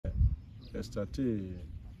I started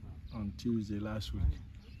on Tuesday last week.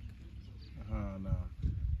 I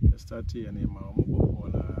started and I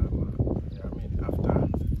mean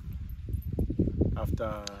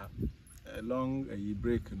after a long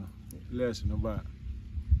break, less but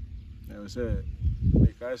I was the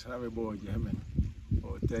guys have a boy German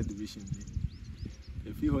or third division.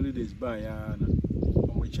 A few holidays by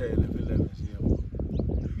we chair 11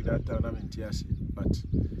 that town I'm in Tiasi, but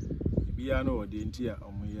we are no the entire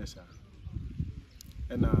on my yes,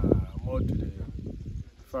 and more to the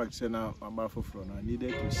fact, say now I'm back from I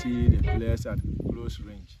needed to see the players at close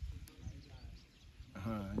range.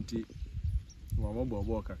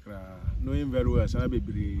 Knowing very well, I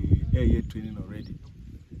be a year training already,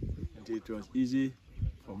 and it was easy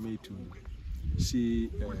for me to see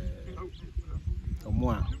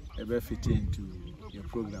more ever fit into your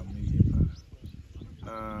program.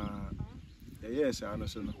 Yes, I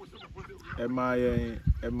understand. Am I you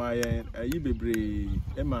be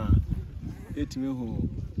it me who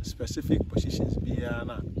specific positions be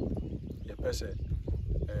ana your person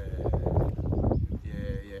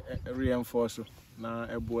reinforce na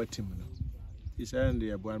a boy team. It's only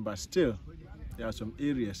a one, but still there are some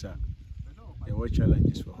areas there were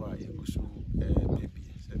challenges for why you so baby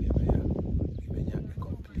said you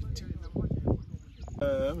complete.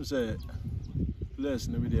 I'm say let's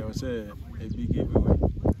no video say a big giveaway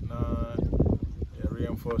na a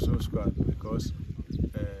reinforce squad because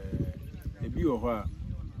a view of what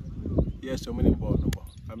yes so many ball no more.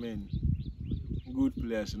 I mean good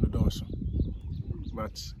players in the doors,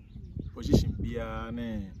 but position bia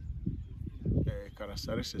ne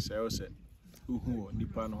characteristics I say who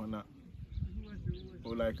nipa no na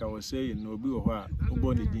like I was saying no be what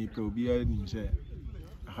body deep bia ni say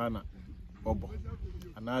hana obo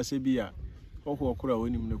ana say bia oho okura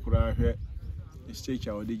wonim ne kura hwe stage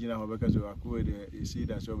a odijina ho beka so akwo de you see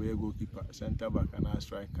that so we goalkeeper center back and a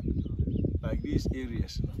striker like these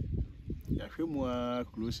areas no ya hwe mu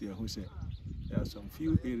close here who say there are some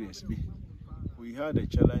few areas be. We had a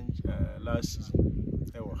challenge last season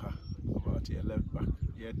about your left back.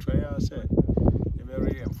 Yeah, try said a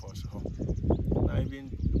very reinforced home. Now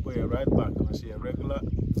even for a right back, I see a regular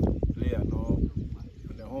player no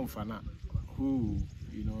the home fan who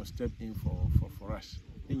step in for us.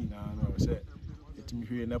 You know, I said let me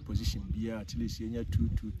hear in that position be at least two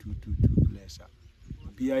players.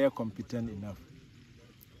 Be competent enough.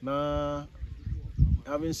 Now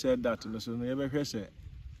having said that, so never say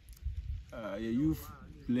your youth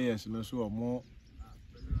players so more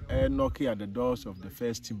knocking at the doors of the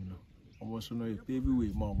first team no almost no baby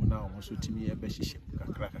way more now almost team here be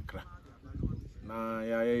kakra na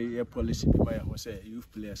ya policy be my say youth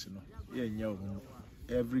players no yeah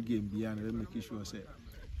every game be and make sure say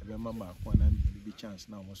e mama akwana be chance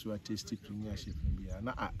now almost we taste premiership be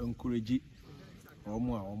na encourage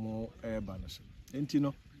omo eba no so enti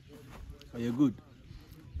you good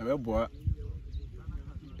e boa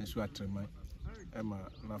Nsoatreman Emma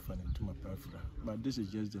nothing to my preference, but this is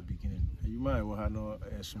just the beginning. You might have no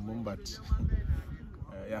some but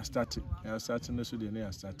I started so the I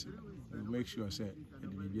started. We'll make sure say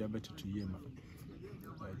it will be better to hear my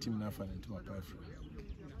team nothing to my preference.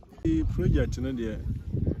 The project there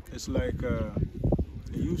it's like a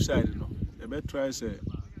youth side, you better try say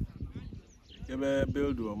you better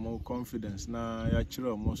build more confidence now. You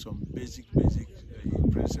actually more some basic principle.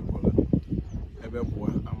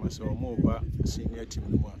 I'm so more senior team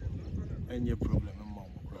no any problem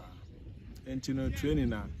and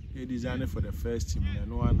training a designer for the first team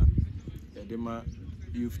no one the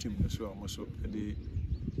youth team so almost the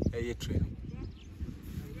training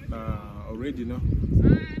already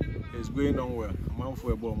it's going on well. A month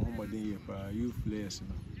for a ball for youth players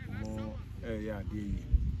more and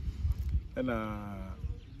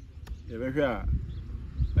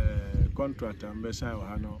contract and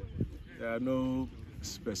there are no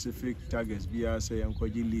specific targets be say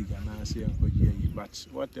Nkoji League and I say Nkoji, but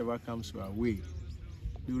whatever comes our way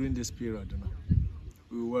during this period,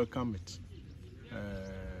 we welcome it.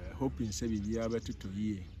 Hoping say we be able to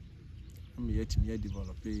year. I'm yet to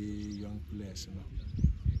develop young players,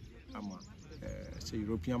 I'm say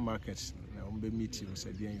European markets na umbe meet you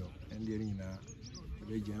say and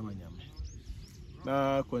the German.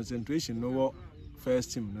 Now concentration no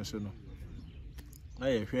first team national.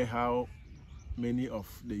 I hear how many of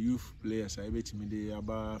the youth players are able to meet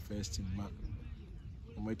about first team.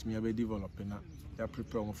 Let me be developing that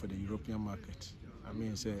prepare for the European market. I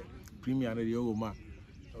mean, say Premier League,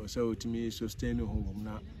 so to me sustain home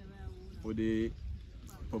now for the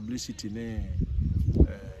publicity. We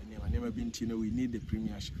need the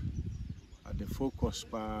Premiership at the focus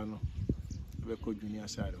pan we call junior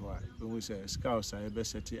side why when we say scouts are be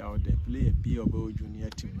set out there play a B or junior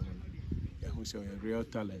team who say a real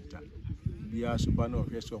talent be a super no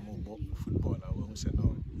footballer when we say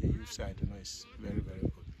no the youth side is very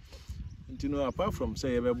good. And you know, apart from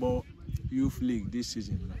say a youth league this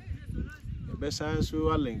season, the best science we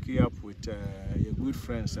are linking up with your good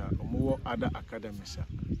friends or more other academies.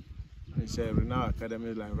 It's a renowned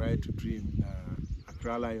academy like Right to Dream,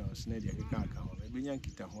 Accra Lions, Nadia Kaka, Benyan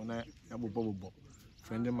Kita Hona, Abu Bobo,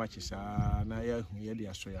 friendly matches are now here the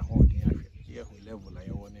Australia holding here who level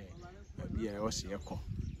I want to be a Osiako,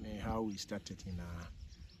 how we started in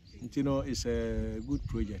you know, it's a good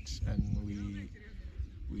project and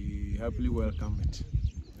we happily welcome it.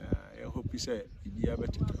 I hope you say it be able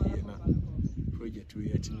to be a project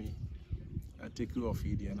we at me. I take you off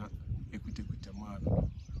Indiana, equity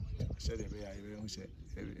man. Said I say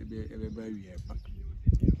everybody we have.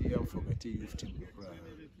 You don't forget youth team.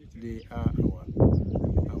 They are our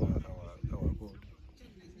goal.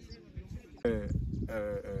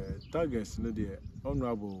 Targets, no, the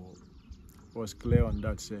honorable was clear on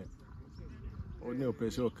that. Say only a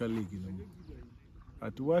person colleague, you know.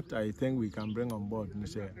 But what I think we can bring on board, you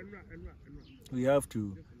say, we have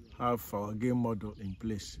to have our game model in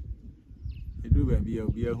place. It do be a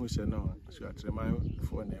who say no, Nsoatreman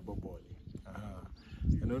for neighbor ball.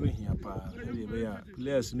 And only here,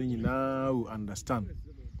 players now understand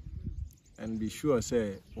and be sure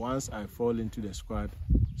say once I fall into the squad,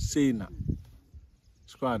 say na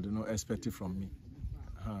squad no expect it from me.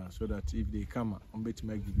 So that if they come, I'm going to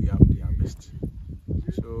make give up their best.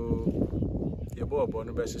 So the ball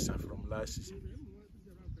born best from last season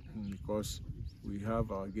because we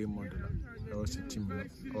have our game model, also team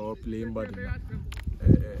or playing body,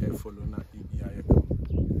 follow na